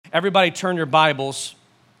Everybody turn your Bibles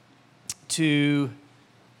to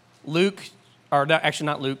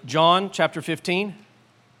John chapter 15.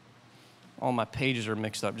 All my pages are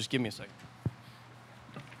mixed up. Just give me a second.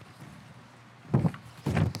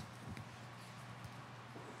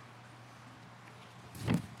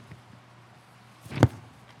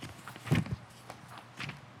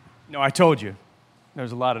 No, I told you.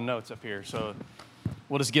 There's a lot of notes up here, so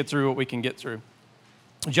we'll just get through what we can get through.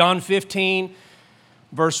 John 15,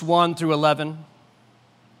 verse 1 through 11.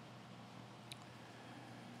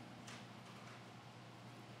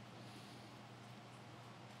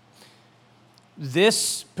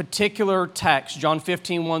 This particular text, John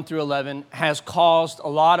 15, 1 through 11, has caused a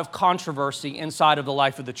lot of controversy inside of the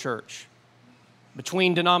life of the church,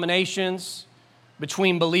 between denominations,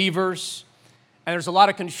 between believers, and there's a lot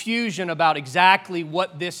of confusion about exactly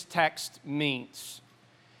what this text means.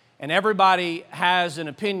 And everybody has an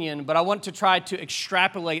opinion, but I want to try to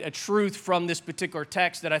extrapolate a truth from this particular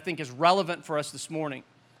text that I think is relevant for us this morning.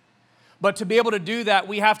 But to be able to do that,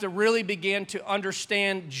 we have to really begin to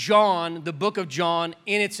understand John, the book of John,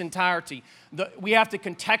 in its entirety. We have to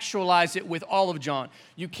contextualize it with all of John.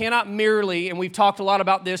 You cannot merely, and we've talked a lot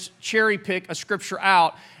about this, cherry pick a scripture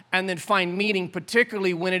out and then find meaning,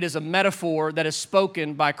 particularly when it is a metaphor that is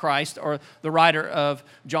spoken by Christ or the writer of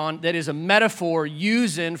John, that is a metaphor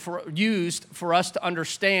used for us to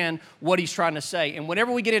understand what he's trying to say. And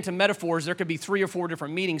whenever we get into metaphors, there could be 3 or 4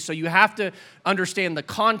 different meanings, so you have to understand the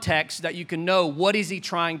context that you can know what is he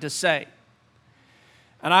trying to say.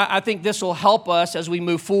 And I think this will help us as we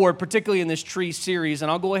move forward, particularly in this tree series.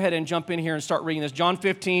 And I'll go ahead and jump in here and start reading this. John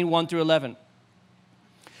 15, 1 through 11.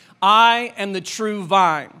 I am the true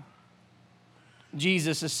vine,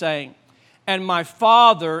 Jesus is saying, and my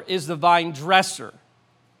Father is the vine dresser.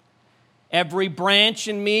 Every branch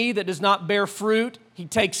in me that does not bear fruit, he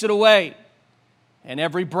takes it away. And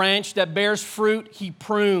every branch that bears fruit, he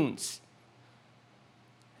prunes,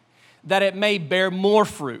 that it may bear more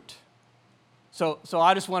fruit. So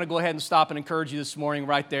I just want to go ahead and stop and encourage you this morning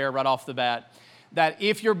right there, right off the bat, that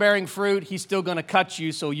if you're bearing fruit, he's still going to cut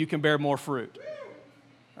you so you can bear more fruit.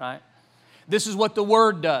 Right? This is what the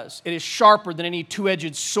Word does. It is sharper than any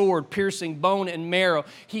two-edged sword, piercing bone and marrow.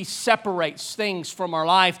 He separates things from our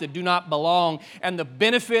life that do not belong. And the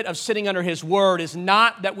benefit of sitting under His Word is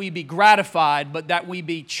not that we be gratified, but that we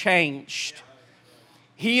be changed.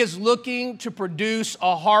 He is looking to produce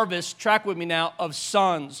a harvest, track with me now, of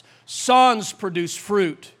sons. Sons produce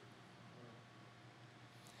fruit.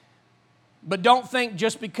 But don't think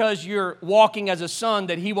just because you're walking as a son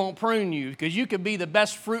that he won't prune you, because you could be the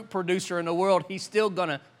best fruit producer in the world. He's still going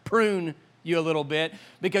to prune you a little bit,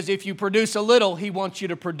 because if you produce a little, he wants you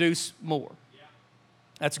to produce more.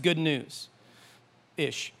 That's good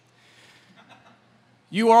news-ish.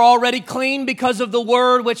 You are already clean because of the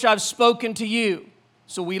word which I've spoken to you.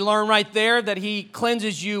 So we learn right there that he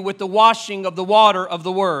cleanses you with the washing of the water of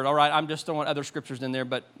the word. All right, I'm just throwing other scriptures in there,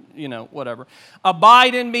 but, whatever.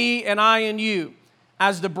 Abide in me and I in you,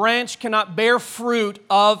 as the branch cannot bear fruit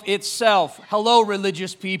of itself. Hello,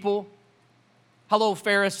 religious people. Hello,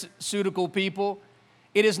 Pharisaical people.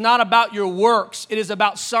 It is not about your works. It is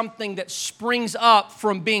about something that springs up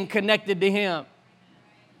from being connected to him.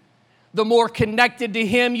 The more connected to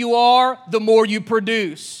him you are, the more you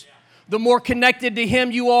produce. The more connected to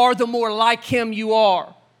him you are, the more like him you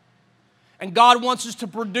are. And God wants us to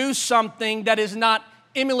produce something that is not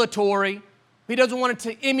emulatory. He doesn't want it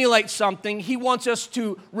to emulate something. He wants us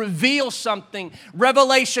to reveal something.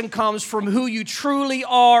 Revelation comes from who you truly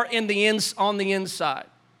are on the inside.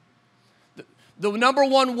 The number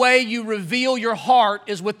one way you reveal your heart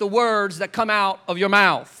is with the words that come out of your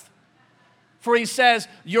mouth. For he says,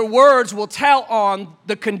 your words will tell on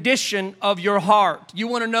the condition of your heart. You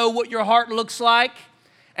want to know what your heart looks like?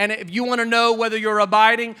 And if you want to know whether you're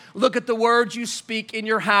abiding, look at the words you speak in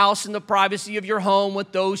your house, in the privacy of your home,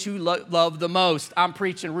 with those who love the most. I'm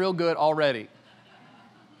preaching real good already.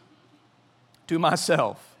 To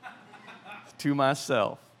myself.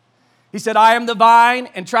 He said, I am the vine,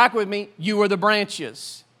 and track with me, you are the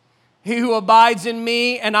branches. He who abides in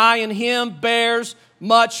me and I in him bears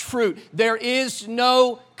much fruit. There is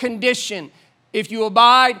no condition. If you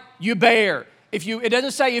abide, you bear. It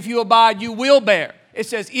doesn't say if you abide, you will bear. It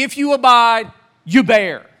says if you abide, you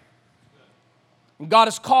bear. And God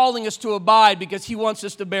is calling us to abide because he wants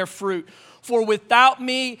us to bear fruit. For without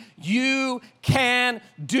me, you can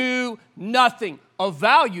do nothing. Of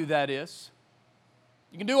value, that is.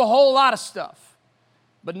 You can do a whole lot of stuff,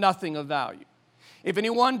 but nothing of value. If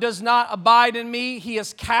anyone does not abide in me, he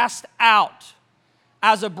is cast out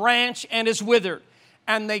as a branch and is withered.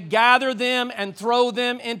 And they gather them and throw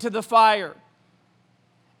them into the fire.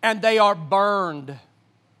 and they are burned.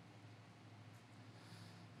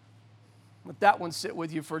 Let that one sit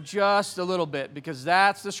with you for just a little bit, because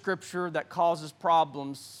that's the scripture that causes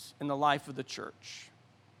problems in the life of the church.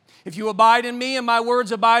 If you abide in me and my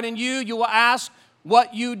words abide in you, you will ask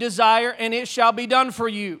what you desire, and it shall be done for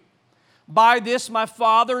you. By this my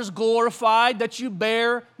Father is glorified, that you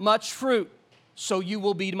bear much fruit, so you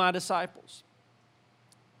will be my disciples.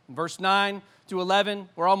 Verse 9 through 11,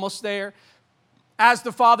 we're almost there. As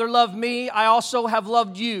the Father loved me, I also have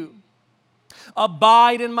loved you.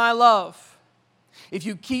 Abide in my love. If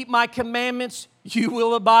you keep my commandments, you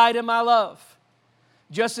will abide in my love,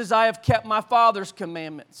 just as I have kept my Father's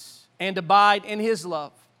commandments and abide in his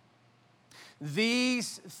love.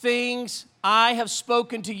 These things I have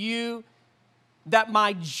spoken to you, that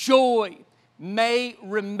my joy may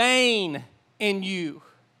remain in you,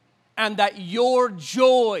 and that your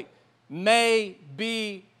joy may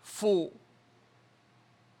be full.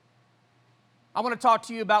 I want to talk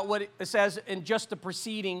to you about what it says in just the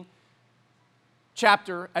preceding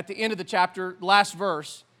chapter, at the end of the chapter, last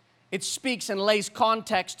verse. It speaks and lays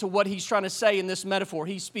context to what he's trying to say in this metaphor.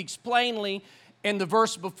 He speaks plainly in the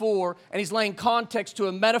verse before, and he's laying context to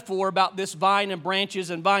a metaphor about this vine and branches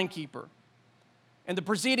and vine keeper. In the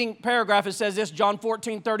preceding paragraph, it says this, John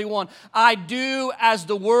 14:31, I do as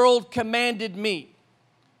the world commanded me,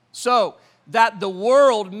 so that the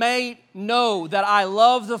world may know that I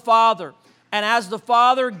love the Father, and as the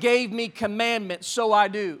Father gave me commandment, so I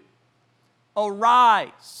do.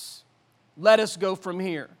 Arise, let us go from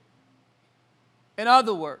here. In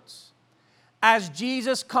other words, as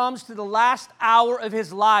Jesus comes to the last hour of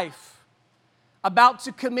his life, about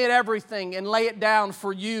to commit everything and lay it down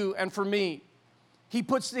for you and for me, he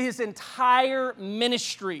puts his entire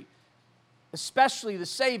ministry, especially the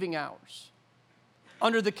saving hours,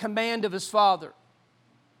 under the command of his Father.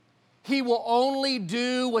 He will only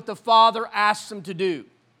do what the Father asks him to do,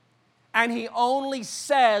 and he only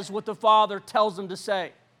says what the Father tells him to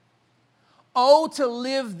say. Oh, to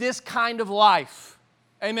live this kind of life.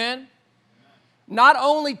 Amen? Not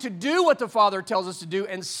only to do what the Father tells us to do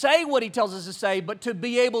and say what he tells us to say, but to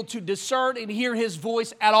be able to discern and hear his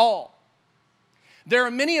voice at all. There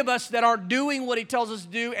are many of us that are doing what he tells us to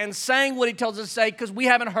do and saying what he tells us to say because we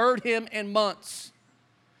haven't heard him in months.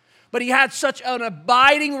 But he had such an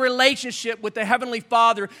abiding relationship with the Heavenly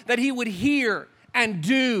Father that he would hear and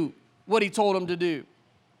do what he told him to do.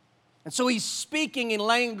 And so he's speaking and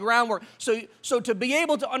laying groundwork. So to be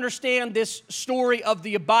able to understand this story of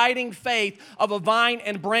the abiding faith of a vine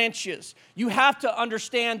and branches, you have to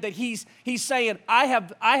understand that he's saying, I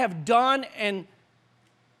have done and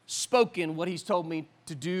spoken what he's told me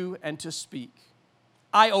to do and to speak.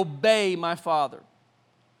 I obey my Father.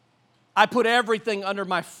 I put everything under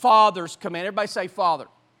my Father's command. Everybody say Father.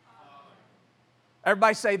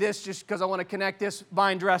 Everybody say this just because I want to connect this.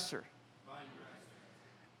 Vine dresser.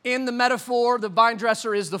 In the metaphor, the vine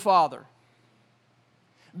dresser is the Father.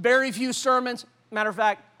 Very few sermons. Matter of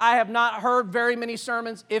fact, I have not heard very many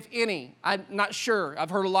sermons, if any. I'm not sure. I've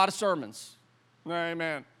heard a lot of sermons.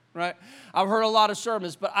 Amen. Right? I've heard a lot of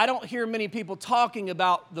sermons, but I don't hear many people talking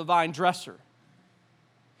about the vine dresser.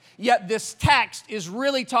 Yet this text is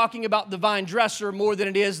really talking about the vine dresser more than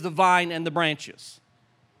it is the vine and the branches.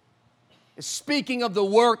 It's speaking of the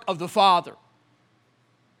work of the Father.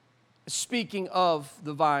 Speaking of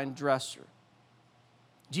the vine dresser.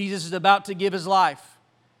 Jesus is about to give his life.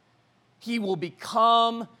 He will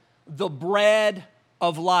become the bread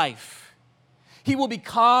of life. He will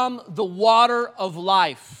become the water of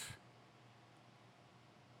life.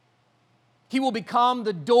 He will become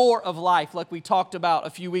the door of life, like we talked about a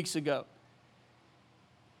few weeks ago.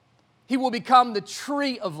 He will become the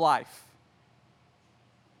tree of life.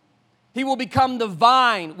 He will become the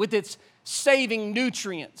vine with its saving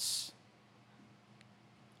nutrients.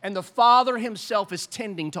 And the Father himself is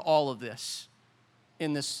tending to all of this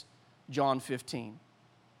in this John 15.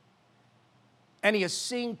 And he is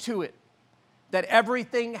seeing to it that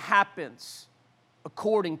everything happens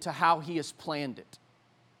according to how he has planned it.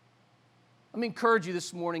 Let me encourage you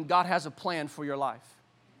this morning, God has a plan for your life.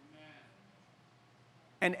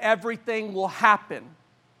 And everything will happen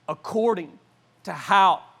according to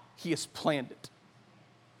how he has planned it.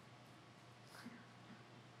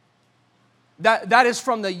 That is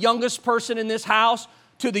from the youngest person in this house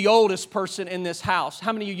to the oldest person in this house.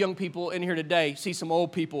 How many of you young people in here today see some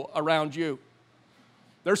old people around you?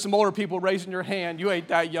 There's some older people raising your hand. You ain't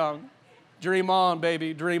that young. Dream on,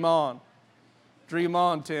 baby, dream on. Dream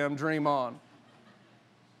on, Tim, dream on.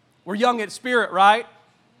 We're young at spirit, right?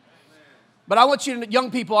 But I want you,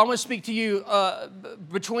 young people, I want to speak to you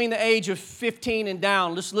between the age of 15 and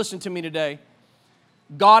down. Just listen to me today.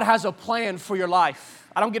 God has a plan for your life.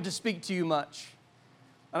 I don't get to speak to you much.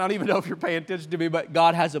 I don't even know if you're paying attention to me, but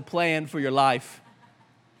God has a plan for your life.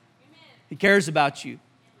 He cares about you.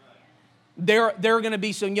 There are going to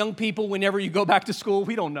be some young people whenever you go back to school.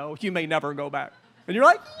 We don't know. You may never go back. And you're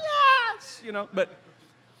like, yes, but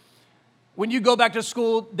when you go back to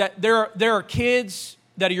school, that there are kids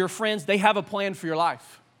that are your friends. They have a plan for your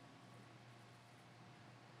life.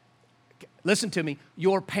 Listen to me.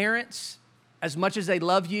 Your parents, as much as they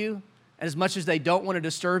love you, and as much as they don't want to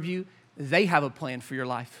disturb you, they have a plan for your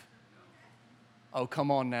life. Oh, come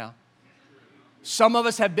on now. Some of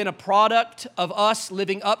us have been a product of us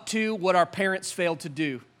living up to what our parents failed to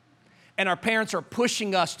do. And our parents are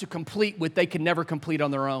pushing us to complete what they can never complete on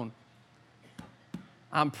their own.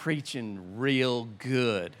 I'm preaching real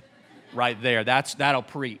good right there. That'll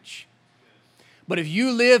preach. But if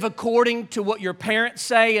you live according to what your parents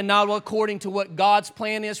say and not according to what God's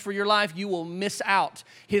plan is for your life, you will miss out.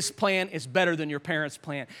 His plan is better than your parents'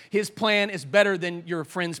 plan. His plan is better than your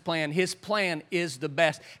friend's plan. His plan is the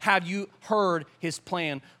best. Have you heard His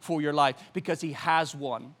plan for your life? Because He has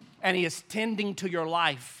one. And He is tending to your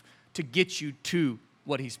life to get you to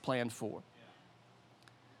what He's planned for.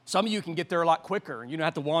 Some of you can get there a lot quicker. You don't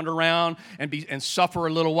have to wander around and suffer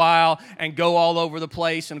a little while and go all over the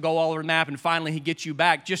place and go all over the map, and finally He gets you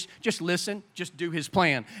back. Just listen, just do His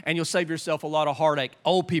plan, and you'll save yourself a lot of heartache.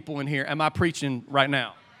 Old people in here, am I preaching right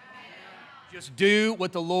now? Just do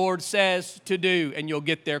what the Lord says to do, and you'll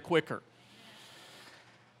get there quicker.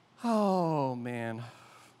 Oh, man.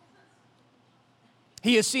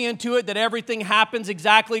 He is seeing to it that everything happens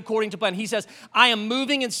exactly according to plan. He says, I am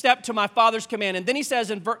moving in step to my Father's command. And then he says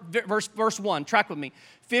in verse 1, track with me,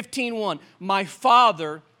 15:1, my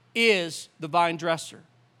Father is the vine dresser.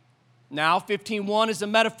 Now, 15:1 is a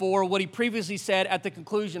metaphor of what he previously said at the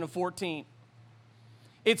conclusion of 14.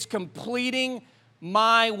 It's completing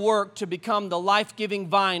my work to become the life-giving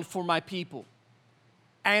vine for my people.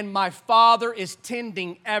 And my Father is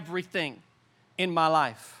tending everything in my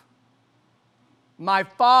life. My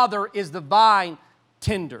Father is the vine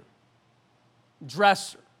tender,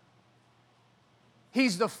 dresser.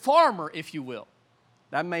 He's the farmer, if you will.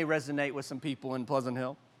 That may resonate with some people in Pleasant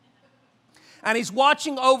Hill. And He's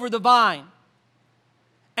watching over the vine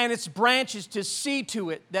and its branches to see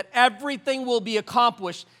to it that everything will be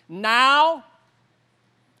accomplished now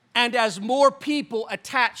and as more people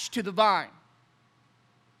attach to the vine.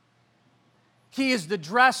 He is the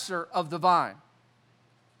dresser of the vine.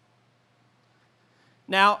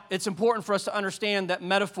 Now, it's important for us to understand that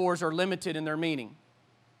metaphors are limited in their meaning.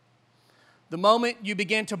 The moment you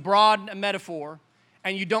begin to broaden a metaphor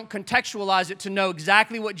and you don't contextualize it to know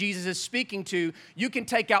exactly what Jesus is speaking to, you can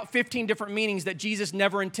take out 15 different meanings that Jesus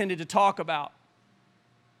never intended to talk about.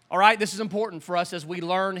 All right? This is important for us as we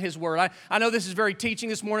learn His Word. I know this is very teaching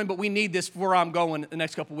this morning, but we need this for where I'm going the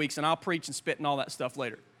next couple weeks, and I'll preach and spit and all that stuff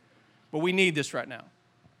later. But we need this right now.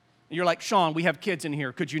 You're like, Sean, we have kids in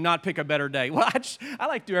here. Could you not pick a better day? Well, I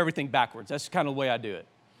like to do everything backwards. That's kind of the way I do it.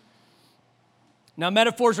 Now,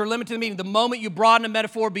 metaphors are limited to meaning. The moment you broaden a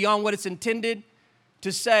metaphor beyond what it's intended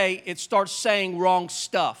to say, it starts saying wrong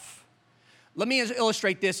stuff. Let me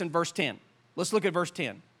illustrate this in verse 10. Let's look at verse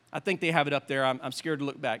 10. I think they have it up there. I'm scared to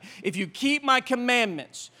look back. If you keep my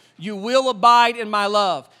commandments, you will abide in my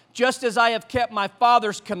love, just as I have kept my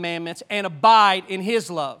Father's commandments and abide in His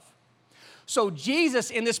love. So Jesus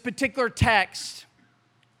in this particular text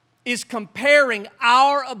is comparing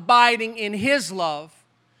our abiding in His love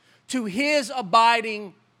to His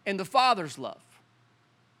abiding in the Father's love.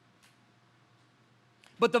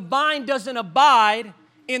 But the vine doesn't abide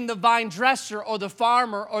in the vine dresser or the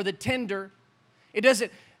farmer or the tender. It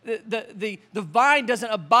doesn't. The vine doesn't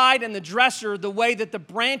abide in the dresser the way that the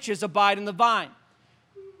branches abide in the vine.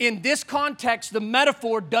 In this context, the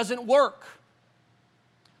metaphor doesn't work.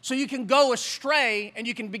 So you can go astray and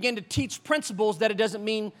you can begin to teach principles that it doesn't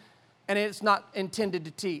mean and it's not intended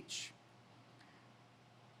to teach.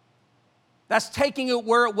 That's taking it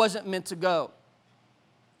where it wasn't meant to go.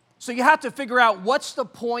 So you have to figure out what's the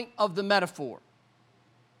point of the metaphor.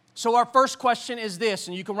 So our first question is this,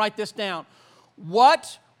 and you can write this down.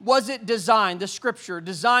 What was it designed, the scripture,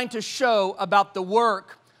 designed to show about the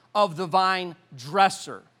work of the vine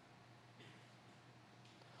dresser?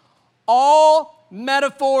 All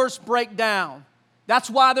metaphors break down. That's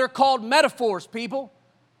why they're called metaphors, people.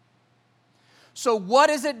 So what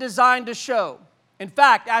is it designed to show? In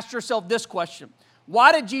fact, ask yourself this question.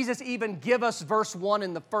 Why did Jesus even give us verse 1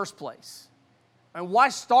 in the first place? And why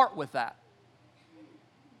start with that?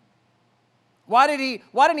 Why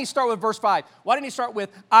didn't he start with verse 5? Why didn't he start with,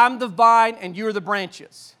 I'm the vine and you're the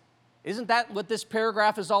branches? Isn't that what this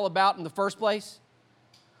paragraph is all about in the first place?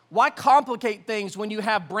 Why complicate things when you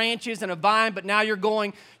have branches and a vine, but now you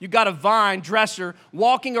got a vine dresser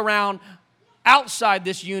walking around outside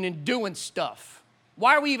this union doing stuff?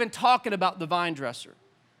 Why are we even talking about the vine dresser?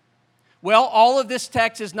 Well, all of this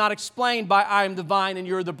text is not explained by I am the vine and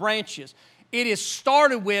you're the branches. It is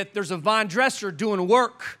started with there's a vine dresser doing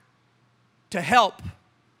work to help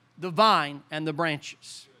the vine and the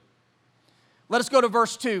branches. Let us go to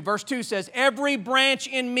verse 2. Verse 2 says, every branch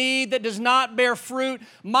in me that does not bear fruit,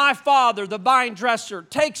 my Father, the vine dresser,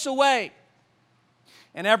 takes away.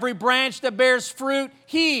 And every branch that bears fruit,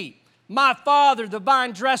 He, my Father, the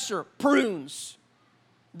vine dresser, prunes,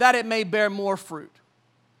 that it may bear more fruit.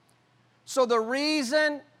 So the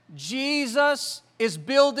reason Jesus is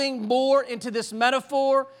building more into this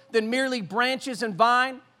metaphor than merely branches and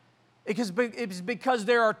vine is because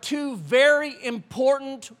there are two very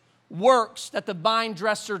important works that the vine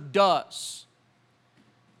dresser does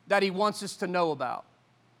that He wants us to know about.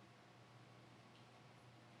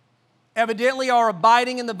 Evidently, our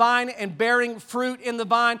abiding in the vine and bearing fruit in the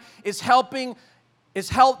vine is helped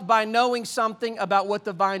by knowing something about what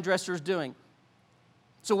the vine dresser is doing.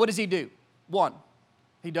 So what does He do? One,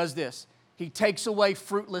 He does this. He takes away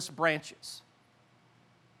fruitless branches.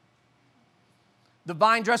 The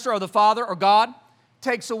vine dresser or the Father or God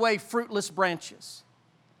takes away fruitless branches.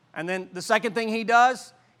 And then the second thing He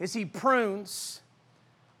does is He prunes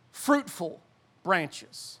fruitful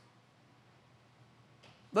branches.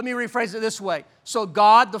 Let me rephrase it this way. So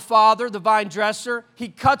God, the Father, the vine dresser, He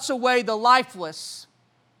cuts away the lifeless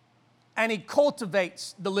and He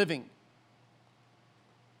cultivates the living.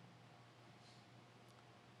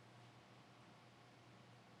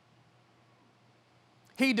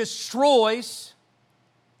 He destroys,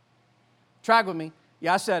 track with me,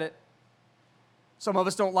 yeah, I said it. Some of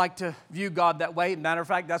us don't like to view God that way. Matter of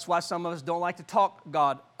fact, that's why some of us don't like to talk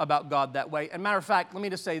about God that way. And matter of fact, let me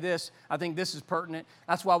just say this. I think this is pertinent.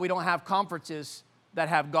 That's why we don't have conferences that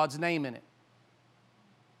have God's name in it.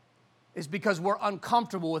 It's because we're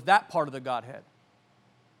uncomfortable with that part of the Godhead.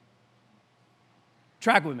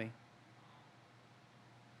 Track with me.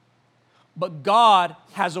 But God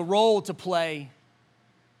has a role to play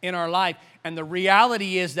in our life. And the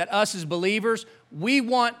reality is that us as believers, we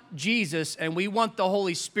want Jesus and we want the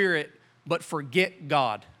Holy Spirit, but forget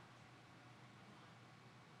God.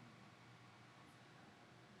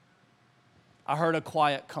 I heard a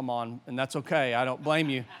quiet come on, and that's okay. I don't blame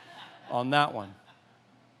you on that one.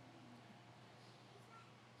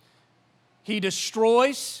 He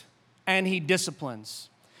destroys and He disciplines.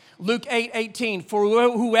 Luke 8:18, for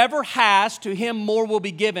whoever has, to him more will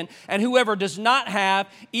be given, and whoever does not have,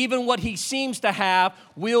 even what he seems to have,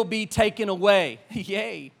 will be taken away.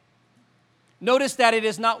 Yay. Notice that it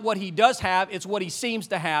is not what he does have, it's what he seems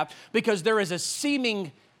to have, because there is a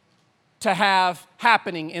seeming to have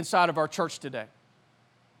happening inside of our church today.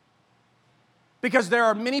 Because there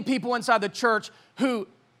are many people inside the church who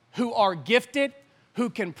are gifted,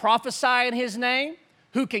 who can prophesy in His name,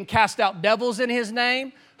 who can cast out devils in His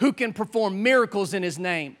name, who can perform miracles in His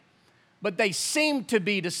name. But they seem to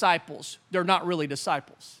be disciples. They're not really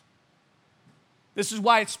disciples. This is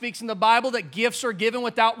why it speaks in the Bible that gifts are given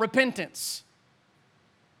without repentance.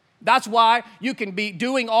 That's why you can be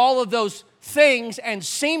doing all of those things and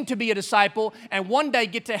seem to be a disciple, and one day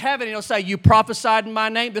get to heaven and He'll say, you prophesied in my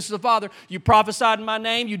name. This is the Father. You prophesied in my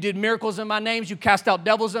name. You did miracles in my name. You cast out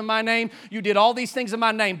devils in my name. You did all these things in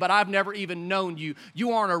my name, but I've never even known you.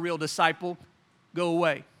 You aren't a real disciple. Go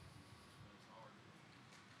away.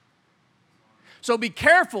 So be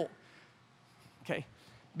careful. Okay.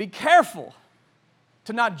 Be careful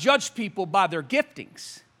to not judge people by their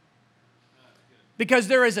giftings. Because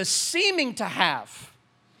there is a seeming to have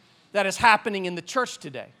that is happening in the church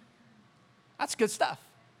today. That's good stuff.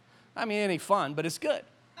 I mean, it ain't fun, but it's good.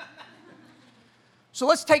 So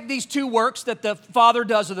let's take these two works that the Father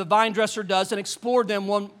does or the vine dresser does and explore them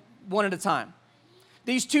one at a time.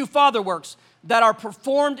 These two Father works that are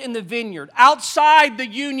performed in the vineyard, outside the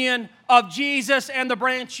union of Jesus and the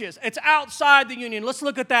branches. It's outside the union. Let's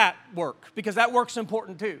look at that work, because that work's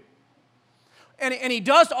important too. And He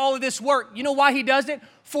does all of this work. You know why He does it?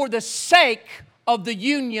 For the sake of the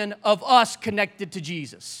union of us connected to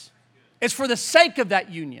Jesus. It's for the sake of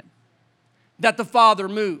that union that the Father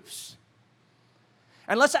moves.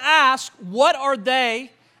 And let's ask, what are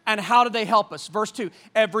they and how do they help us? Verse 2,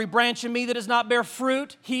 every branch in me that does not bear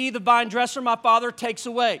fruit, He, the vine dresser, my Father, takes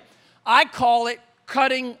away. I call it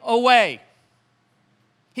cutting away.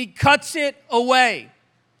 He cuts it away.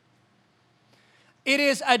 It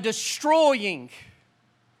is a destroying.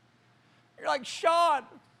 You're like, Sean,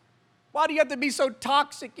 why do you have to be so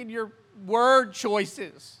toxic in your word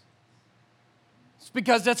choices? It's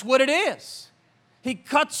because that's what it is. He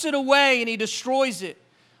cuts it away and he destroys it.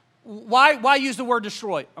 Why use the word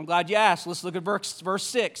destroy? I'm glad you asked. Let's look at verse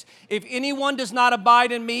 6. If anyone does not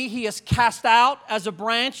abide in me, he is cast out as a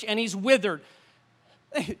branch and he's withered.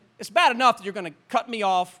 It's bad enough that you're going to cut me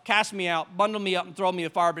off, cast me out, bundle me up, and throw me in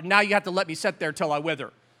the fire, but now you have to let me sit there till I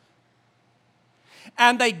wither.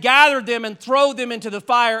 And they gather them and throw them into the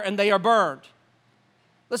fire, and they are burned.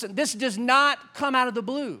 Listen, this does not come out of the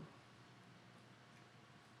blue.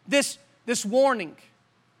 This warning,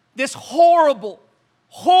 this horrible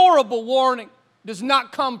warning does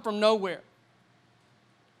not come from nowhere.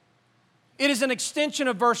 It is an extension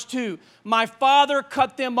of verse 2. My Father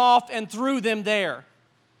cut them off and threw them there,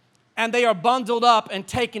 and they are bundled up and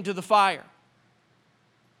taken to the fire.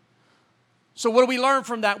 So what do we learn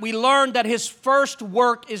from that? We learn that his first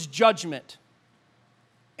work is judgment,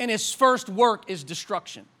 and his first work is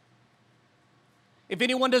destruction. If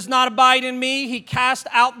anyone does not abide in me, he casts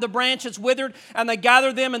out the branch that's withered, and they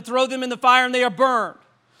gather them and throw them in the fire, and they are burned.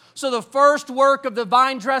 So the first work of the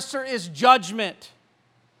vine dresser is judgment.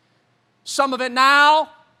 Some of it now,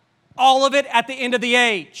 all of it at the end of the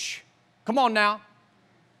age. Come on now.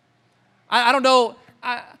 I don't know.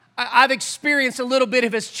 I've experienced a little bit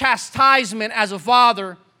of his chastisement as a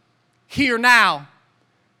father here now.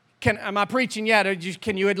 Am I preaching yet? Or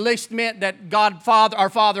can you at least admit that our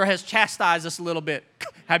Father has chastised us a little bit?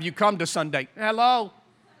 Have you come to Sunday? Hello?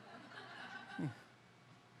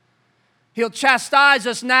 He'll chastise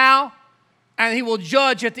us now, and he will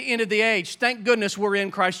judge at the end of the age. Thank goodness we're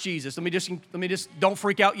in Christ Jesus. Let me just don't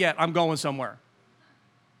freak out yet. I'm going somewhere.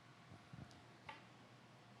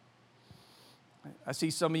 I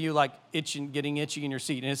see some of you like getting itchy in your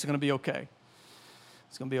seat, and it's going to be okay.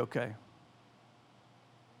 It's going to be okay.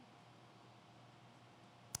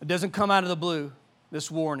 It doesn't come out of the blue, this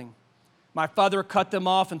warning. My Father cut them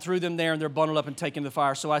off and threw them there, and they're bundled up and taken to the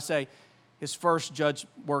fire. So I say, his first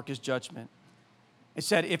work is judgment. It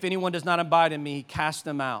said, if anyone does not abide in me, he casts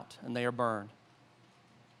them out, and they are burned.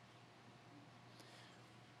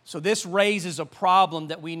 So this raises a problem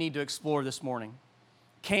that we need to explore this morning.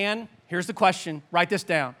 Here's the question, write this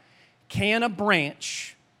down. Can a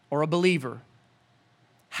branch or a believer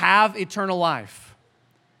have eternal life,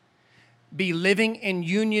 be living in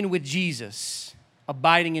union with Jesus,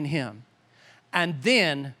 abiding in him, and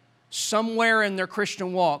then somewhere in their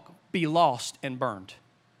Christian walk be lost and burned?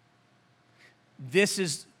 This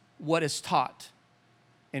is what is taught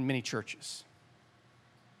in many churches.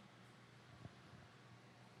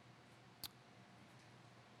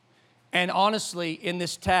 And honestly, in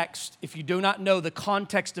this text, if you do not know the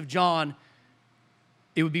context of John,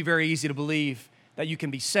 it would be very easy to believe that you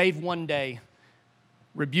can be saved one day,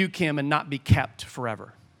 rebuke him, and not be kept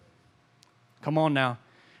forever. Come on now.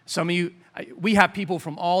 Some of you, we have people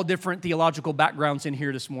from all different theological backgrounds in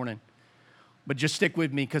here this morning. But just stick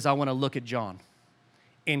with me because I want to look at John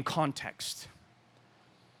in context.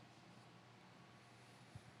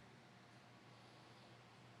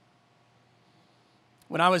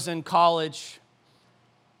 When I was in college,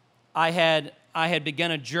 I had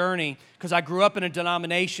begun a journey because I grew up in a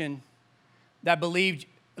denomination that believed,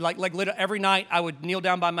 like literally every night I would kneel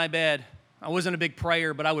down by my bed. I wasn't a big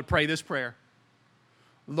prayer, but I would pray this prayer.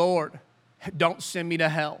 Lord, don't send me to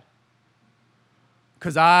hell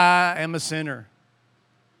because I am a sinner.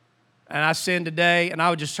 And I sinned today, and I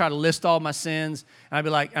would just try to list all my sins. And I'd be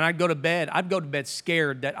like, and I'd go to bed. I'd go to bed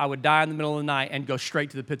scared that I would die in the middle of the night and go straight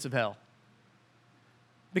to the pits of hell.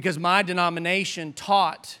 Because my denomination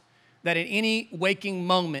taught that at any waking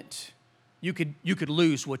moment, you could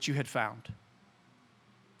lose what you had found.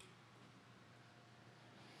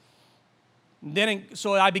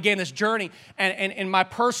 So I began this journey, and in my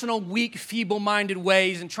personal, weak, feeble-minded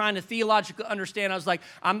ways and trying to theologically understand, I was like,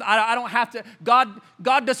 I don't have to, God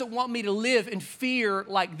doesn't want me to live in fear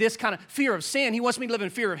like this kind of fear of sin. He wants me to live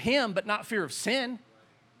in fear of him, but not fear of sin.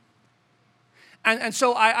 And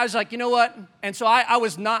so I was like, you know what? And so I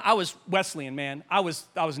was Wesleyan, man. I was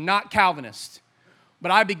not Calvinist.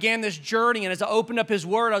 But I began this journey, and as I opened up his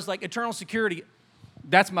word, I was like, eternal security,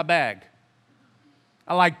 that's my bag.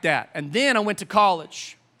 I like that. And then I went to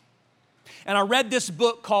college, and I read this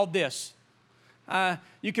book called this.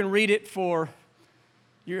 You can read it for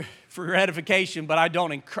your edification, but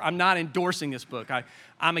I'm not endorsing this book.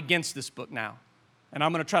 I'm against this book now, and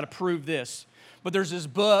I'm going to try to prove this. But there's this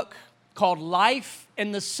book called Life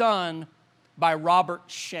in the Sun by Robert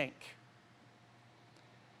Schenck.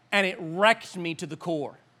 And it wrecked me to the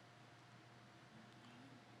core.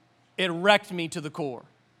 It wrecked me to the core.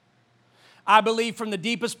 I believe from the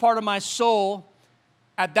deepest part of my soul,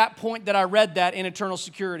 at that point that I read that in Eternal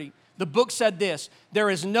Security, The book said this: there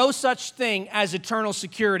is no such thing as eternal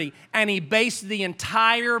security. And he based the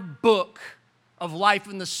entire book of Life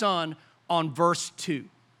in the Son on verse 2.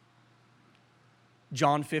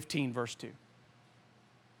 John 15, verse 2.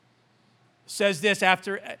 Says this,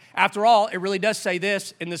 after all, it really does say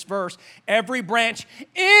this in this verse: every branch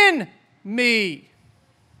in me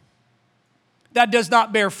that does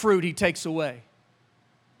not bear fruit, he takes away.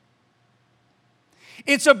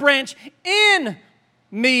 It's a branch in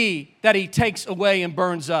me that he takes away and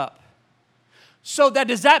burns up. So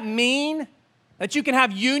does that mean that you can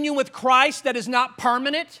have union with Christ that is not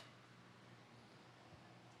permanent?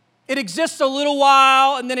 It exists a little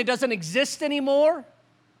while and then it doesn't exist anymore?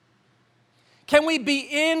 Can we be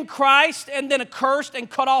in Christ and then accursed and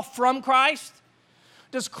cut off from Christ?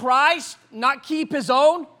 Does Christ not keep his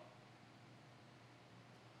own?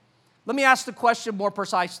 Let me ask the question more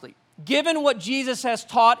precisely. Given what Jesus has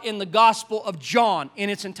taught in the Gospel of John in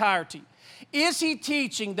its entirety, is he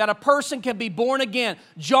teaching that a person can be born again,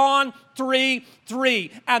 John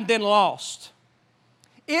 3:3, and then lost?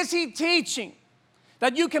 Is he teaching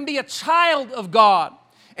that you can be a child of God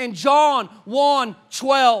in John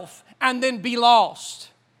 1:12 and then be lost?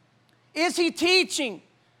 Is he teaching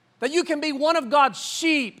that you can be one of God's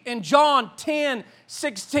sheep in John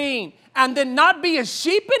 10:16 and then not be a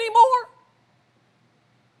sheep anymore?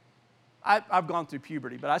 I've gone through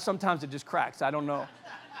puberty, but sometimes it just cracks. I don't know.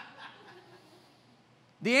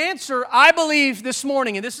 The answer, I believe this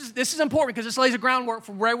morning, and this is important because this lays the groundwork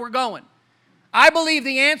for where we're going. I believe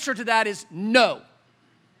the answer to that is no.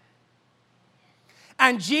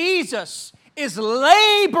 And Jesus is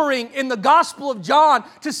laboring in the Gospel of John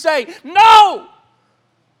to say no.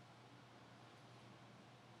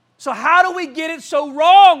 So how do we get it so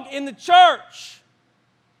wrong in the church?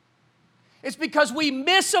 It's because we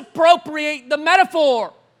misappropriate the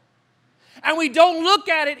metaphor and we don't look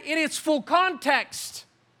at it in its full context.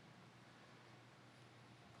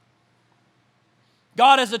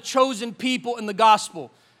 God has a chosen people in the gospel.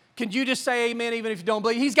 Can you just say amen even if you don't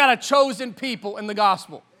believe? He's got a chosen people in the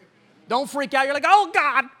gospel. Don't freak out. You're like, oh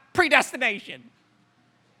God, predestination.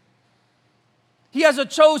 He has a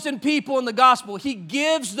chosen people in the gospel. He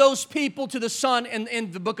gives those people to the Son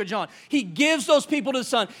in the book of John. He gives those people to the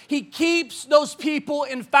Son. He keeps those people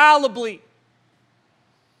infallibly.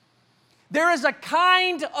 There is a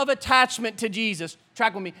kind of attachment to Jesus.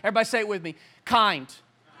 Track with me. Everybody say it with me. Kind.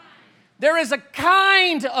 There is a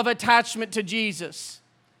kind of attachment to Jesus.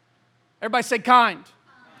 Everybody say kind.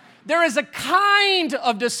 There is a kind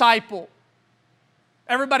of disciple.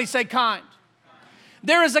 Everybody say kind.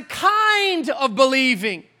 There is a kind of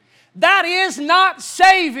believing. That is not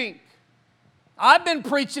saving. I've been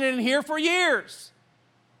preaching it in here for years.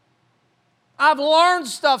 I've learned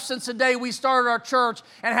stuff since the day we started our church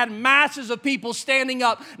and had masses of people standing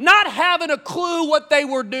up, not having a clue what they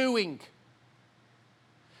were doing.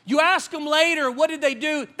 You ask them later, what did they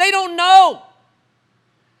do? They don't know.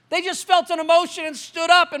 They just felt an emotion and stood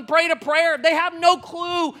up and prayed a prayer. They have no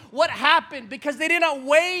clue what happened because they did not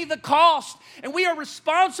weigh the cost. And we are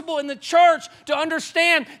responsible in the church to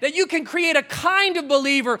understand that you can create a kind of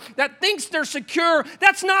believer that thinks they're secure.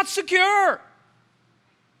 That's not secure.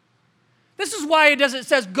 This is why it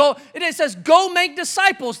says go make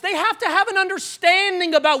disciples. They have to have an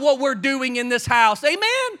understanding about what we're doing in this house.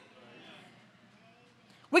 Amen?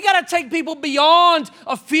 We got to take people beyond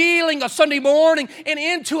a feeling of Sunday morning and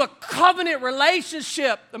into a covenant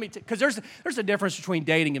relationship. Because there's a difference between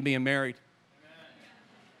dating and being married.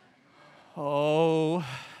 Oh.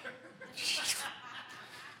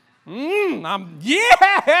 You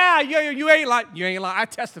ain't like. I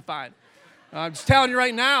testified. I'm just telling you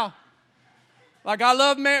right now. Like I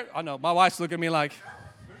love marriage. I know my wife's looking at me like,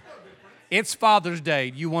 it's Father's Day.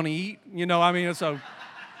 Do you want to eat? You know, I mean, so.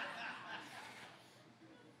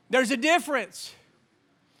 There's a difference.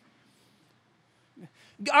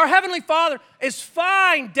 Our Heavenly Father is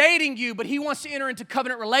fine dating you, but He wants to enter into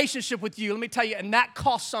covenant relationship with you. Let me tell you, and that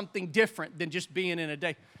costs something different than just being in a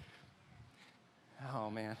date. Oh,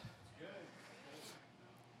 man.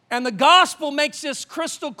 And the gospel makes this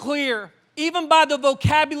crystal clear, even by the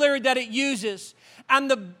vocabulary that it uses,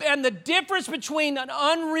 and the difference between an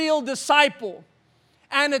unreal disciple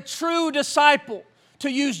and a true disciple,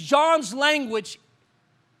 to use John's language,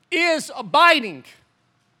 is abiding.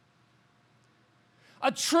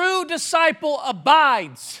 A true disciple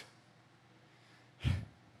abides.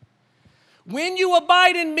 When you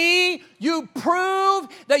abide in me, you prove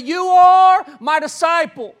that you are my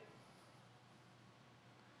disciple.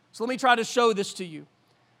 So let me try to show this to you.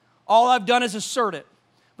 All I've done is assert it,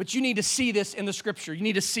 but you need to see this in the Scripture. You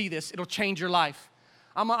need to see this. It'll change your life.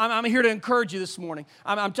 I'm here to encourage you this morning.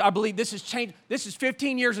 I believe this has changed. This is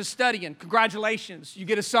 15 years of studying. Congratulations. You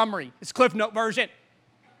get a summary. It's Cliff Note version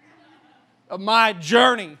of my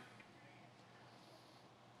journey.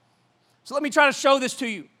 So let me try to show this to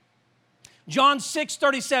you. John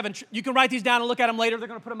 6:37. You can write these down and look at them later. They're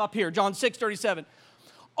going to put them up here. John 6:37.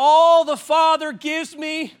 All the Father gives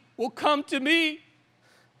me will come to me.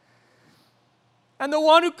 And the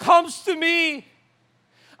one who comes to me,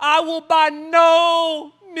 I will by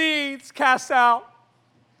no means cast out.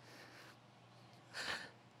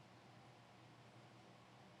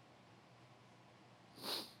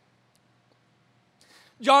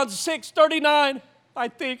 John 6:39, I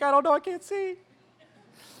don't know, I can't see.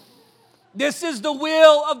 This is the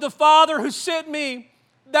will of the Father who sent me,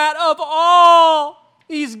 that of all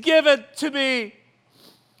He's given to me,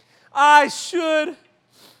 I should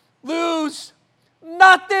lose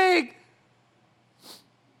nothing,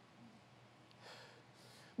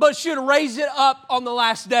 but should raise it up on the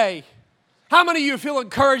last day. How many of you feel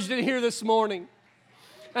encouraged in here this morning?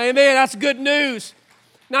 Amen, that's good news.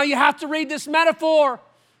 Now you have to read this metaphor.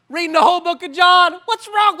 Reading the whole book of John. What's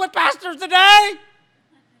wrong with pastors today?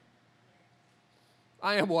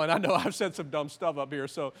 I am one. I know I've said some dumb stuff up here,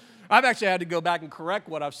 so I've actually had to go back and correct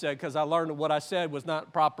what I've said because I learned what I said was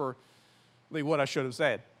not properly what I should have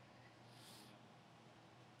said.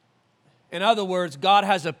 In other words, God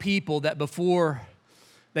has a people that before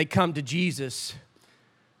they come to Jesus,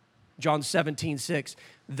 John 17:6,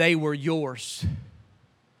 they were yours.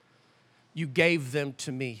 You gave them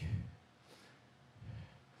to me.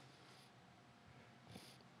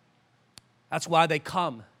 That's why they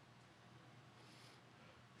come.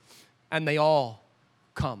 And they all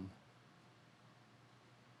come.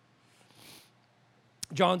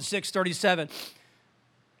 John 6:37.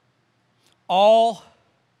 All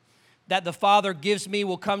that the Father gives me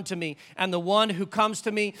will come to me, and the one who comes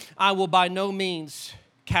to me, I will by no means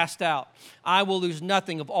cast out. I will lose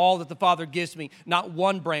nothing of all that the Father gives me. Not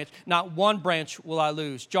one branch will I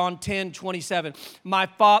lose. John 10:27.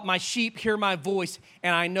 My sheep hear my voice,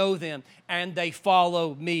 and I know them, and they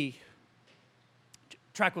follow me.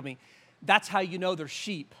 Track with me. That's how you know they're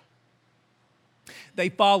sheep. They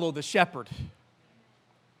follow the shepherd.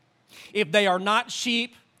 If they are not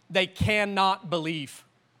sheep, they cannot believe.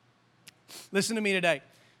 Listen to me today.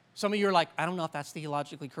 Some of you are like, I don't know if that's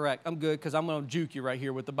theologically correct. I'm good because I'm going to juke you right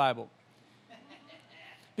here with the Bible.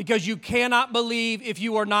 Because you cannot believe if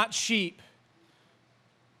you are not sheep.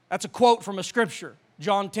 That's a quote from a scripture,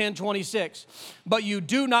 John 10:26. But you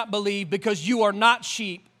do not believe because you are not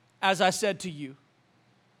sheep, as I said to you.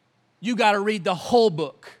 You got to read the whole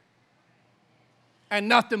book and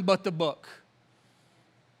nothing but the book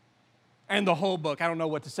and the whole book. I don't know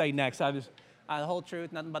what to say next. The whole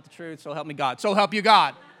truth, nothing but the truth, so help me God. So help you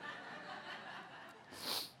God.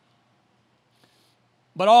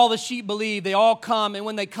 But all the sheep believe, they all come, and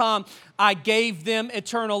when they come, I gave them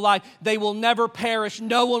eternal life. They will never perish.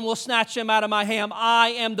 No one will snatch them out of my hand. I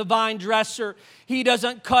am the vine dresser. He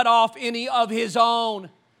doesn't cut off any of his own.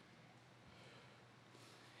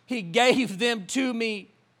 He gave them to me,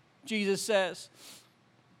 Jesus says.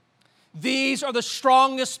 These are the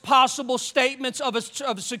strongest possible statements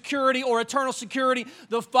of security or eternal security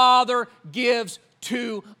the Father gives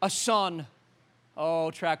to a son.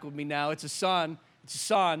 Oh, track with me now. It's a son. It's a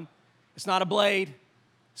son. It's not a blade.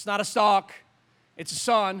 It's not a stalk. It's a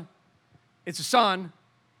son. It's a son.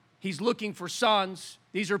 He's looking for sons.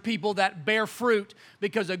 These are people that bear fruit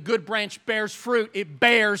because a good branch bears fruit. It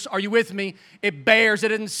bears. Are you with me? It bears. It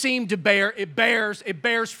doesn't seem to bear. It bears. It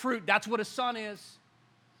bears fruit. That's what a son is.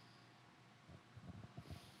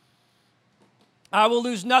 I will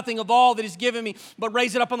lose nothing of all that He's given me, but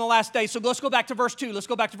raise it up on the last day. So let's go back to verse 2. Let's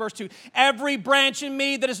go back to verse 2. Every branch in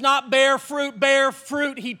me that does not bear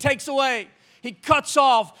fruit, He takes away. He cuts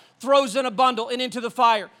off, throws in a bundle and into the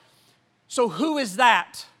fire. So who is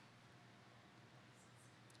that?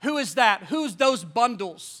 Who is that? Who's those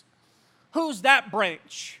bundles? Who's that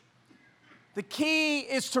branch? The key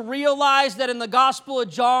is to realize that in the Gospel of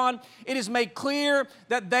John, it is made clear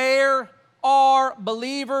that there are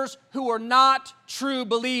believers who are not true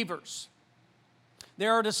believers.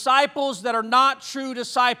 There are disciples that are not true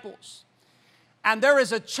disciples. And there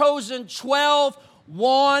is a chosen 12,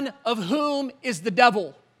 one of whom is the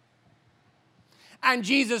devil. And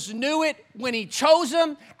Jesus knew it when He chose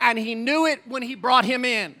him, and He knew it when He brought him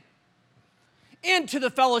into the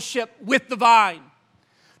fellowship with the vine,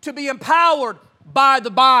 to be empowered by the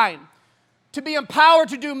vine, to be empowered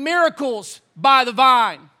to do miracles by the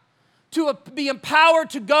vine, to be empowered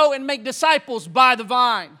to go and make disciples by the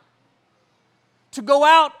vine. to go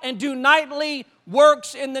out and do nightly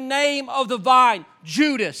works in the name of the vine.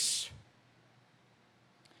 Judas.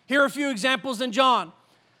 Here are a few examples in John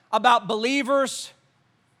about believers,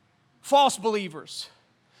 false believers,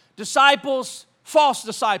 disciples, false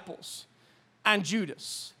disciples, and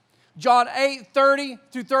Judas. John 8:30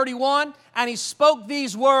 through 31, and he spoke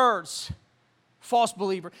these words, false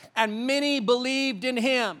believer, and many believed in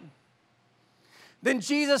him. Then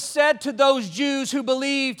Jesus said to those Jews who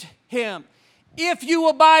believed him, if you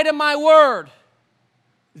abide in my word,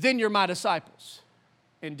 then you're my disciples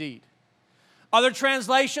indeed. Other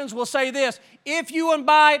translations will say this, if you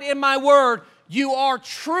abide in my word, you are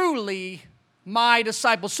truly my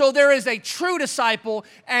disciples. So there is a true disciple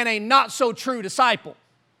and a not so true disciple.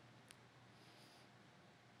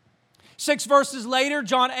 6 verses later,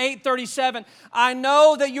 John 8:37, I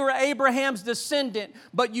know that you are Abraham's descendant,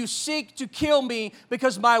 but you seek to kill me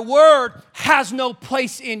because my word has no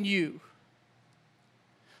place in you.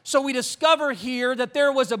 So we discover here that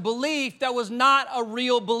there was a belief that was not a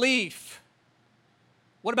real belief.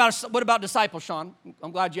 What about disciples, Sean?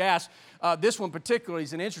 I'm glad you asked. This one particularly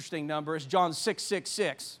is an interesting number. It's John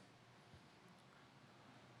 6:6.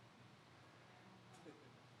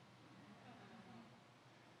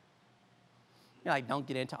 You're like, don't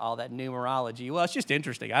get into all that numerology. Well, it's just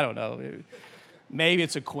interesting. I don't know. Maybe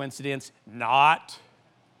it's a coincidence. Not.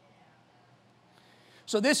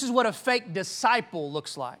 So this is what a fake disciple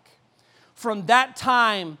looks like. From that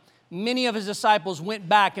time, many of his disciples went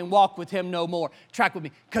back and walked with him no more. Track with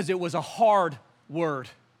me, because it was a hard word.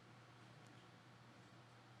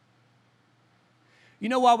 You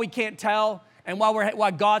know why we can't tell? And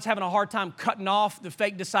why God's having a hard time cutting off the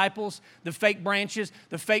fake disciples, the fake branches,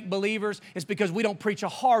 the fake believers, is because we don't preach a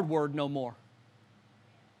hard word no more.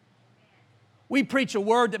 We preach a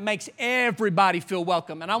word that makes everybody feel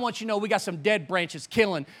welcome. And I want you to know we got some dead branches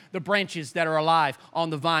killing the branches that are alive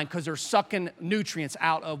on the vine because they're sucking nutrients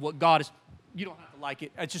out of what God is. You don't have to like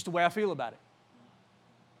it. It's just the way I feel about it.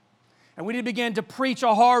 And we need to begin to preach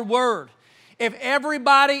a hard word. If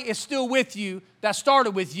everybody is still with you that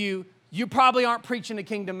started with you, you probably aren't preaching the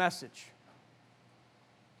kingdom message.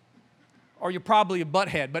 Or you're probably a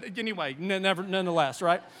butthead. But anyway, nonetheless,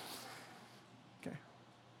 right? Okay.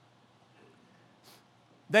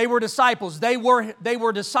 They were disciples. They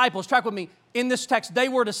were disciples. Track with me. In this text, they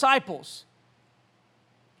were disciples.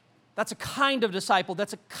 That's a kind of disciple.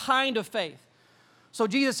 That's a kind of faith. So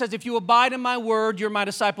Jesus says, if you abide in my word, you're my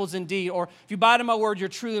disciples indeed. Or if you abide in my word, you're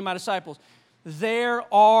truly my disciples. There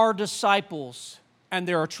are disciples and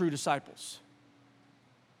there are true disciples.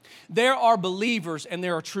 There are believers and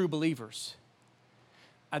there are true believers.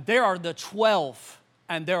 There are the 12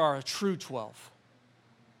 and there are a true 12.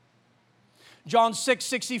 John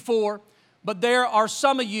 6:64, but there are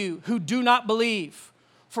some of you who do not believe.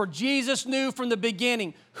 For Jesus knew from the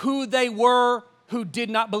beginning who they were who did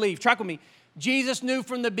not believe. Track with me. Jesus knew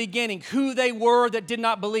from the beginning who they were that did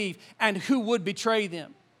not believe and who would betray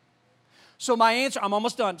them. So my answer, I'm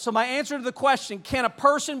almost done. So my answer to the question, can a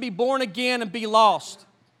person be born again and be lost?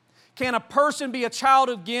 Can a person be a child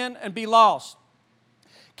again and be lost?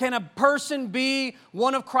 Can a person be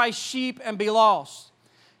one of Christ's sheep and be lost?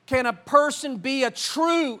 Can a person be a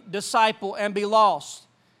true disciple and be lost?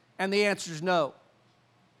 And the answer is no.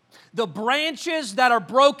 The branches that are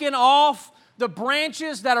broken off, the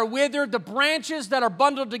branches that are withered, the branches that are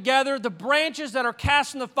bundled together, the branches that are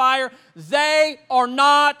cast in the fire, they are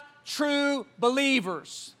not true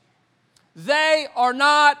believers. They are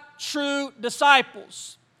not true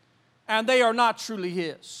disciples. And they are not truly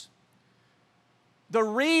His. The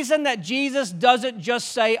reason that Jesus doesn't just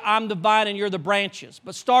say, I'm the vine and you're the branches,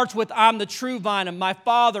 but starts with, I'm the true vine and my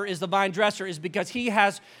Father is the vine dresser, is because He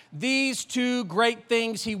has these two great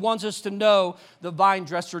things He wants us to know the vine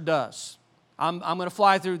dresser does. I'm going to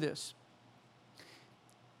fly through this.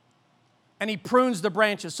 And He prunes the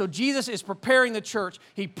branches. So Jesus is preparing the church.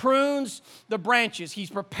 He prunes the branches. He's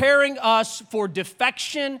preparing us for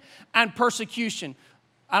defection and persecution.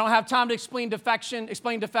 I don't have time to explain defection.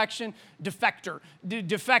 Defector.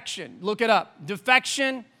 Defection. Look it up.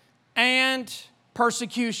 Defection and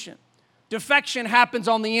persecution. Defection happens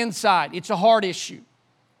on the inside. It's a heart issue.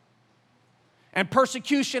 And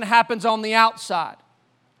persecution happens on the outside.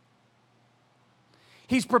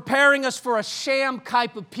 He's preparing us for a sham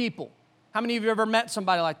type of people. How many of you ever met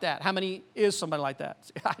somebody like that? How many is somebody like that?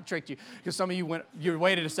 I tricked you because some of you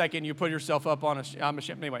waited a second, you put yourself up on I'm a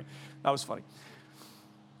sham. Anyway, that was funny.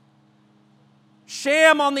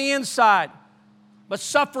 Sham on the inside, but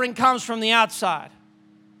suffering comes from the outside.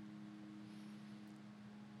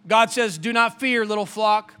 God says, do not fear, little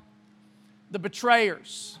flock, the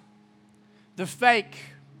betrayers, the fake,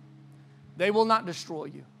 They will not destroy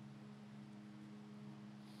you.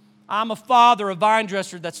 I'm a father, a vine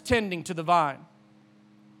dresser that's tending to the vine.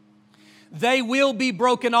 They will be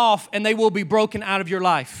broken off and they will be broken out of your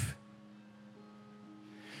life.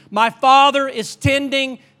 My Father is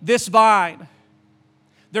tending this vine.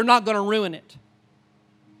 They're not going to ruin it.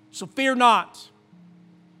 So fear not.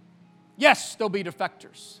 Yes, there'll be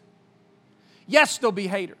defectors. Yes, there'll be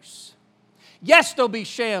haters. Yes, there'll be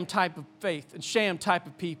sham type of faith and sham type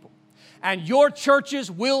of people. And your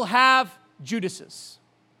churches will have Judases.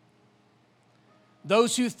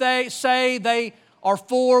 Those who say they are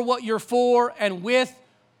for what you're for and with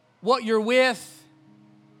what you're with,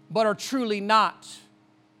 but are truly not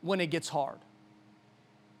when it gets hard.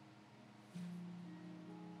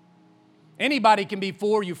 Anybody can be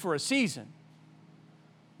for you for a season,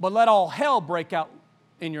 but let all hell break out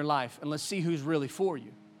in your life and let's see who's really for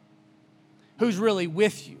you, who's really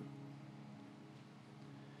with you.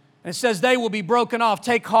 And it says they will be broken off.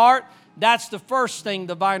 Take heart. That's the first thing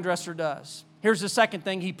the vine dresser does. Here's the second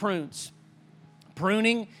thing, he prunes.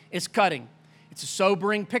 Pruning is cutting. It's a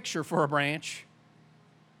sobering picture for a branch.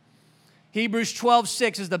 Hebrews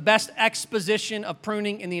 12:6 is the best exposition of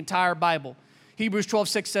pruning in the entire Bible. Hebrews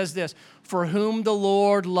 12:6 says this, for whom the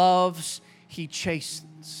Lord loves, he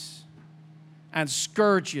chastens and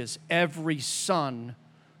scourges every son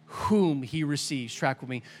whom he receives. Track with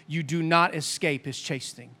me. You do not escape his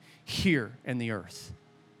chastening here in the earth.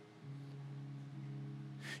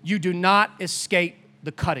 You do not escape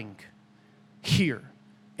the cutting here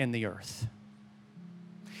in the earth.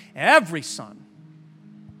 Every son.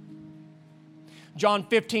 John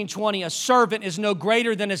 15:20, a servant is no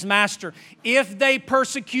greater than his master. If they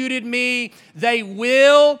persecuted me, they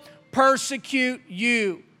will persecute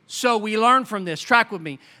you. So we learn from this, track with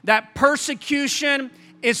me, that persecution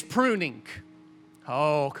is pruning.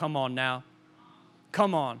 Oh, come on now.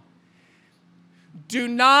 Come on. Do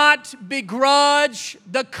not begrudge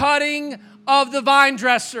the cutting of the vine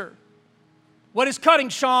dresser. What is cutting,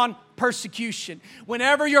 Sean? Persecution.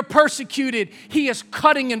 Whenever you're persecuted, he is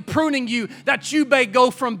cutting and pruning you that you may go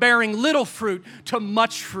from bearing little fruit to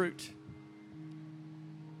much fruit.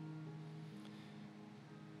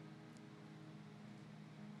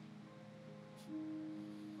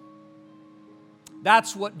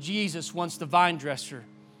 That's what Jesus wants the vine dresser,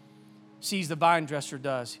 sees the vine dresser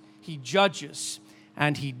does. He judges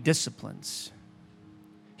and he disciplines.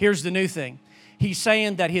 Here's the new thing. He's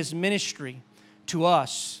saying that his ministry to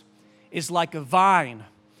us is like a vine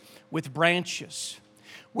with branches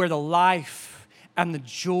where the life and the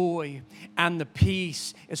joy and the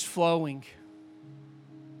peace is flowing.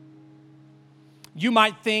 You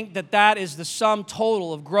might think that that is the sum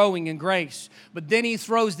total of growing in grace. But then he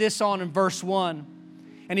throws this on in verse 1.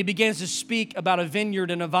 And he begins to speak about a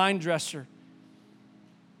vineyard and a vine dresser.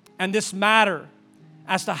 And this matter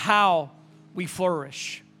as to how we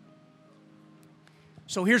flourish.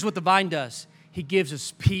 So here's what the vine does. He gives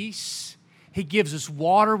us peace. He gives us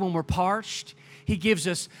water when we're parched. He gives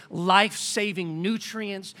us life-saving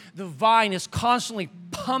nutrients. The vine is constantly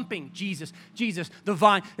pumping, the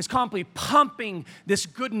vine is constantly pumping this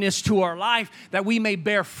goodness to our life that we may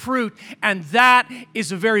bear fruit. And that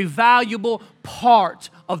is a very valuable part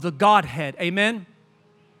of the Godhead. Amen?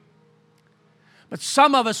 But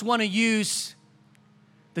some of us want to use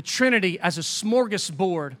the Trinity as a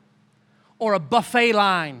smorgasbord or a buffet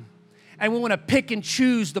line. And we want to pick and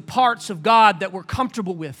choose the parts of God that we're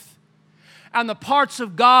comfortable with. And the parts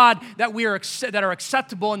of God that that are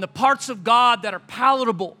acceptable, and the parts of God that are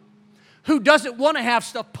palatable. Who doesn't want to have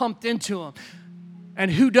stuff pumped into them?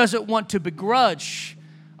 And who doesn't want to begrudge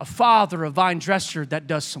a father, a vine dresser that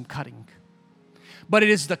does some cutting? But it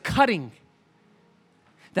is the cutting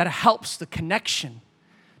that helps the connection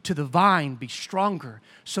to the vine be stronger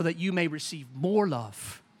so that you may receive more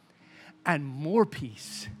love and more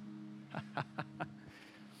peace.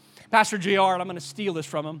 Pastor JR, and I'm going to steal this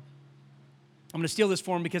from him. I'm going to steal this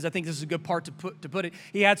for him because I think this is a good part to put it.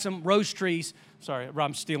 He had some rose trees. Sorry,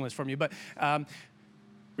 Rob, I'm stealing this from you, but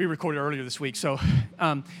we recorded earlier this week. So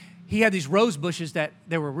he had these rose bushes that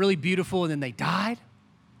they were really beautiful, and then they died.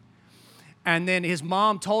 And then his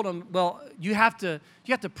mom told him, well, you have to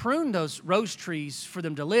prune those rose trees for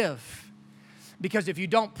them to live. Because if you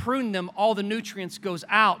don't prune them, all the nutrients goes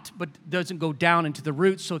out, but doesn't go down into the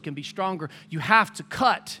roots so it can be stronger. You have to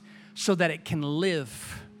cut so that it can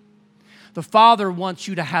live. The Father wants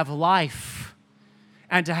you to have life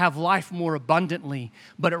and to have life more abundantly,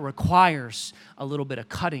 but it requires a little bit of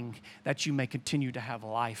cutting that you may continue to have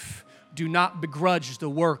life. Do not begrudge the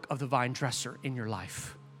work of the vine dresser in your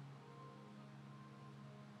life.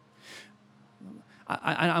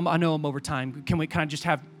 I know I'm over time. Can I just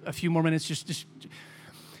have a few more minutes? Just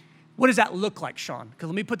what does that look like, Sean? Because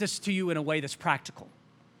let me put this to you in a way that's practical.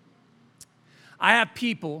 I have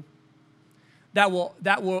people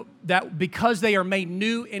that because they are made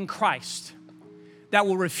new in Christ, that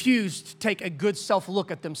will refuse to take a good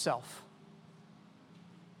self-look at themselves.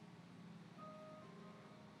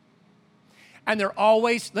 And they're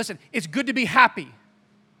always, listen, it's good to be happy,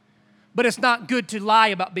 but it's not good to lie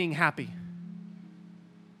about being happy.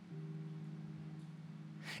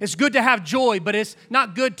 It's good to have joy, but it's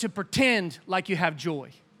not good to pretend like you have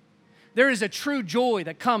joy. There is a true joy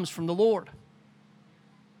that comes from the Lord.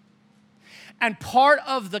 And part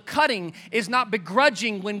of the cutting is not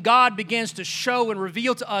begrudging when God begins to show and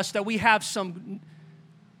reveal to us that we have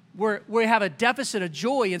we have a deficit of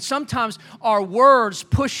joy. And sometimes our words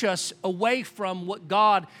push us away from what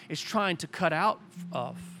God is trying to cut out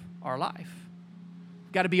of our life.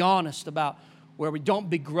 We've got to be honest about where we don't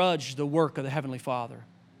begrudge the work of the Heavenly Father.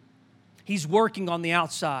 He's working on the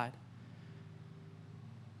outside.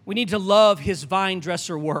 We need to love His vine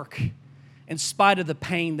dresser work in spite of the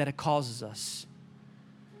pain that it causes us.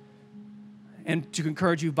 And to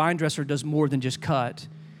encourage you, vine dresser does more than just cut.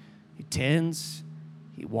 He tends,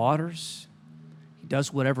 he waters, he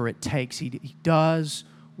does whatever it takes. He does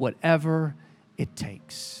whatever it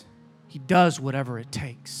takes. He does whatever it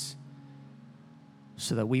takes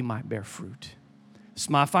so that we might bear fruit. This is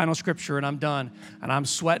my final scripture, and I'm done. And I'm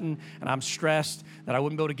sweating, and I'm stressed that I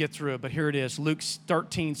wouldn't be able to get through it. But here it is. Luke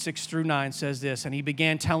 13, 6 through 9 says this. And he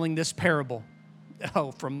began telling this parable.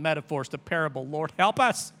 Oh, from metaphors to parable. Lord, help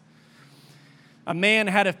us. A man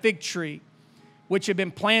had a fig tree which had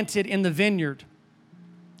been planted in the vineyard.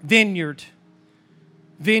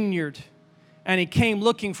 And he came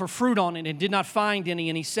looking for fruit on it and did not find any.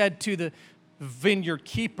 And he said to the vineyard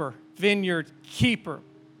keeper,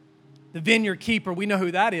 the vineyard keeper, we know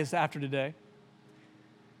who that is after today.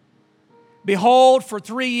 Behold, for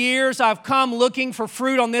 3 years I've come looking for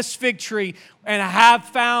fruit on this fig tree, and I have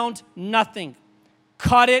found nothing.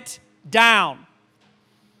 Cut it down.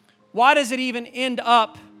 Why does it even use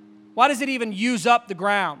up the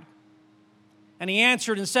ground? And he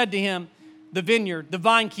answered and said to him, the vineyard, the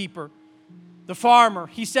vine keeper, the farmer,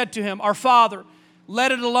 he said to him, Our Father,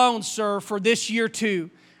 let it alone, sir, for this year too,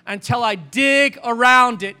 until I dig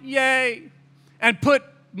around it, yay, and put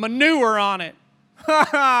manure on it.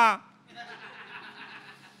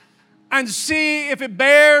 And see if it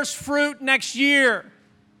bears fruit next year.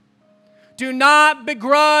 Do not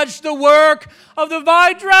begrudge the work of the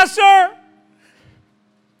vine dresser,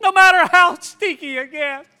 no matter how stinky it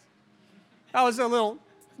gets. That was a little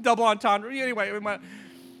double entendre. Anyway,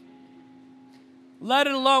 let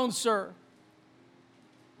it alone, sir.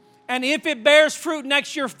 And if it bears fruit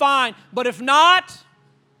next year, fine. But if not,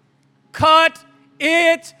 cut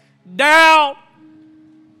it down.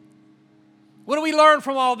 What do we learn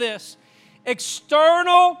from all this?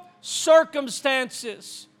 External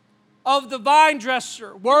circumstances of the vine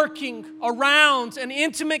dresser working around an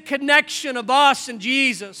intimate connection of us and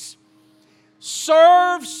Jesus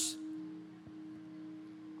serves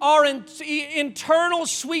our internal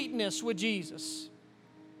sweetness with Jesus.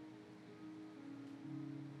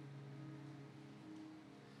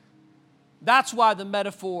 That's why the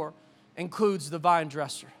metaphor includes the vine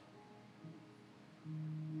dresser.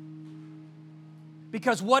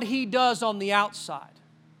 Because what he does on the outside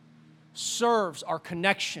serves our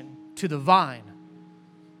connection to the vine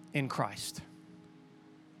in Christ.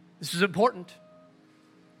 This is important.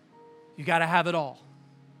 You got to have it all.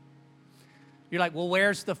 You're like, well,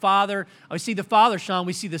 where's the Father? Oh, we see the Father, Sean.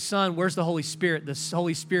 We see the Son. Where's the Holy Spirit? The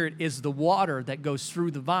Holy Spirit is the water that goes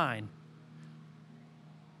through the vine.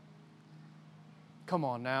 Come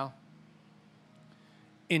on now.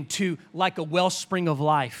 Into like a wellspring of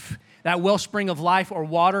life. That wellspring of life or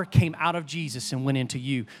water came out of Jesus and went into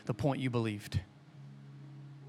you, the point you believed.